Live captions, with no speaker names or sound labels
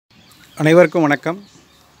அனைவருக்கும் வணக்கம்.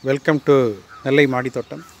 Welcome to நெல்லை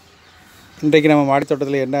மாடித்தோட்டம். இன்றைக்கு நம்ம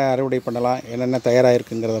மாடித்தோட்டத்தில் என்ன அறுவடை பண்ணலாம், என்னென்ன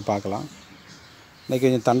தயாராகிருக்குங்கிறத பார்க்கலாம். இன்றைக்கி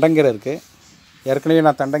கொஞ்சம் தண்டங்கீரை இருக்குது. ஏற்கனவே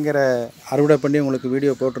நான் தண்டங்கீரை அறுவடை பண்ணி உங்களுக்கு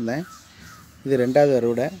வீடியோ போட்டிருந்தேன். இது 2வது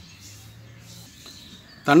அறுவடை.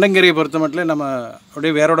 தண்டங்கீரையை பொறுத்த மட்டும் நம்ம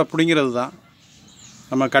அப்படியே வேரோட பிடிங்கிறது தான்.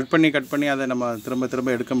 நம்ம கட் பண்ணி அதை நம்ம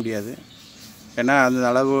திரும்ப எடுக்க முடியாது. ஏன்னா அந்த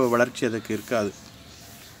அளவு வளர்ச்சி அதுக்கு இருக்காது.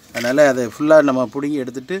 அதனால் அதை ஃபுல்லாக நம்ம பிடுங்கி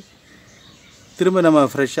எடுத்துகிட்டு திரும்ப நம்ம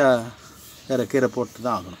ஃப்ரெஷ்ஷாக வேறு கீரை போட்டு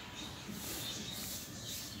தான் ஆகணும்.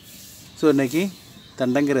 ஸோ இன்றைக்கி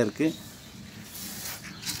தண்டங்கீரை இருக்குது.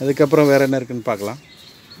 அதுக்கப்புறம் வேறு என்ன இருக்குதுன்னு பார்க்கலாம்.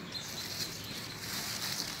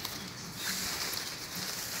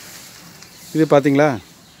 இது பார்த்திங்களா,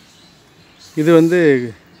 இது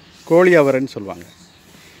கோழி அவரைன்னு சொல்லுவாங்க.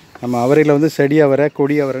 நம்ம அவரையில் செடி அவரை,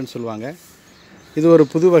 கொடி அவரைன்னு சொல்லுவாங்க. இது ஒரு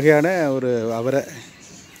புது வகையான ஒரு அவரை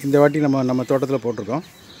இந்த வாட்டி நம்ம தோட்டத்தில் போட்டிருக்கோம்.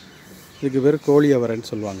 இதுக்கு பேர் கோழி அவரைன்னு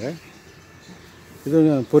சொல்லுவாங்க. இது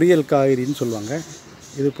பொரியல் காய்கறின்னு சொல்லுவாங்க.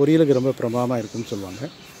 இது பொரியலுக்கு ரொம்ப பிரமாதமாக இருக்குதுன்னு சொல்லுவாங்க.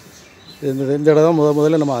 இந்த இடம் தான்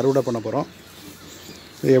முதல்ல நம்ம அறுவடை பண்ண போகிறோம்.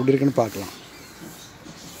 இது எப்படி இருக்குன்னு பார்க்கலாம்.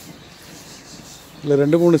 இல்லை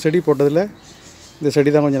 2-3 செடி போட்டதில் இந்த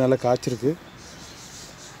செடி தான் கொஞ்சம் நல்லா காய்ச்சிருக்கு.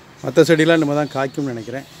 மற்ற செடிலாம் நம்ம தான் காய்க்கும்னு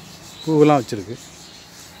நினைக்கிறேன். பூவெல்லாம் வச்சுருக்கு.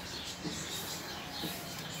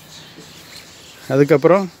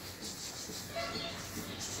 அதுக்கப்புறம்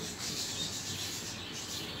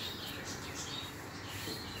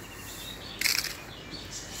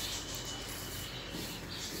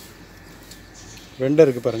வெண்டை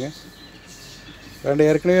இருக்குது பாருங்கள். வெண்டை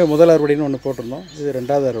ஏற்கனவே முதல் அறுவடைன்னு ஒன்று போட்டிருந்தோம். இது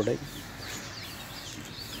 2வது அறுவடை.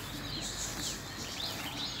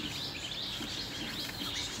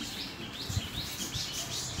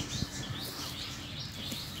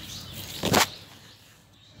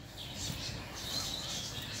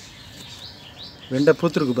 வெண்டை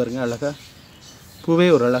பூத்துருக்கு பாருங்கள், அழகாக. பூவே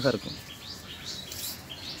ஒரு அழகாக இருக்கும்.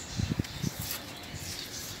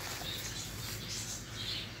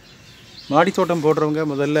 மாடி தோட்டம் போடுறவங்க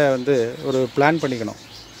முதல்ல ஒரு பிளான் பண்ணிக்கணும்.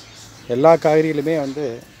 எல்லா காய்கறிகளுமே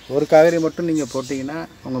ஒரு காய்கறி மட்டும் நீங்கள் போட்டிங்கன்னா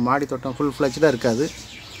உங்கள் மாடி தோட்டம் ஃபுல் ஃப்ளெஜ்டாக இருக்காது.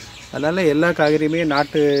 அதனால் எல்லா காய்கறியுமே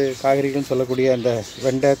நாட்டு காய்கறிகள்னு சொல்லக்கூடிய அந்த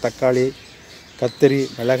வெண்டை, தக்காளி, கத்திரி,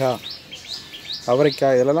 மிளகாய்,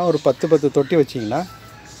 அவரைக்காய் இதெல்லாம் ஒரு 10 தொட்டி வச்சிங்கன்னா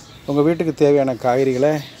உங்கள் வீட்டுக்கு தேவையான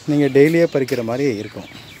காய்கறிகளை நீங்கள் டெய்லியே பறிக்கிற மாதிரி இருக்கும்.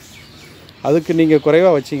 அதுக்கு நீங்கள்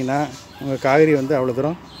குறைவாக வச்சிங்கன்னா உங்கள் காய்கறி அவ்வளோ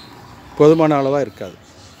தூரம் போதுமான அளவாக இருக்காது.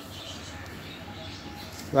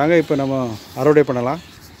 வாங்க இப்போ நம்ம அறுவடை பண்ணலாம்.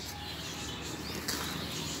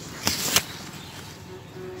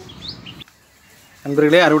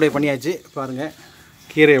 நண்பர்களே, அறுவடை பண்ணியாச்சு. பாருங்கள்,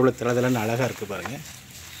 கீரை எவ்வளோ தளதளன்னு அழகாக இருக்குது பாருங்கள்.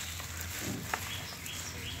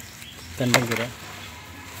 தண்டங்கீரை,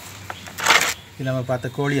 இது நம்ம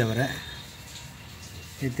பார்த்த கோழி அவரை,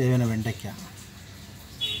 இது தேவையான வெண்டைக்காய்.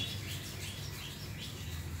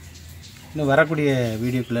 இன்னும் வரக்கூடிய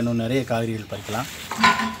வீடியோக்குள்ளே இன்னும் நிறைய காய்கறிகள் பறிக்கலாம்.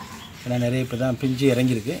 ஏன்னா நிறைய இப்போ தான் பிஞ்சு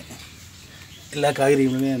இறங்கியிருக்கு. எல்லா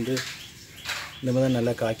காய்கறிகளுமே இந்த மாதிரி தான்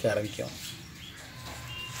நல்லா காய்க்க ஆரம்பிக்கும்.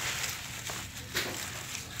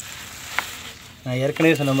 நான்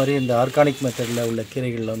ஏற்கனவே சொன்ன மாதிரி இந்த ஆர்கானிக் மெத்தடில் உள்ள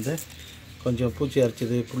கீரைகளில் கொஞ்சம் பூச்சி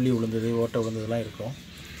அரிச்சது, புள்ளி விழுந்தது, ஓட்டை விழுந்ததுலாம் இருக்கும்.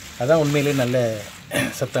 அதான் உண்மையிலே நல்ல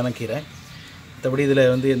சத்தான கீரை. மற்றபடி இதில்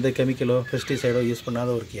எந்த கெமிக்கலோ பெஸ்டிசைடோ யூஸ்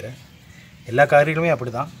பண்ணாத ஒரு கீரை. எல்லா காய்கறிகளுமே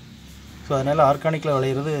அப்படி தான். ஸோ அதனால் ஆர்கானிக்கில்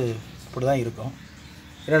விளையிறது அப்படி தான் இருக்கும்.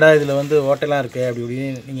 என்னடா இதில் ஓட்டைலாம் இருக்குது அப்படி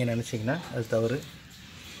இப்படின்னு நீங்கள் நினச்சிங்கன்னா அது தவறு.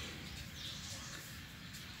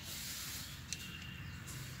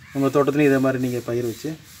 உங்கள் தோட்டத்துலையும் இதே மாதிரி நீங்கள் பயிர்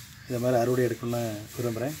வச்சு இதை மாதிரி அறுவடை எடுக்கணும்னு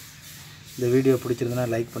விரும்புகிறேன். இந்த வீடியோ பிடிச்சிருந்தனா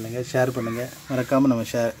லைக் பண்ணுங்கள், ஷேர் பண்ணுங்கள். மறக்காமல் நம்ம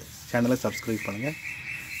சேனலை சப்ஸ்கிரைப் பண்ணுங்கள்.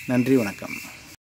 நன்றி, வணக்கம்.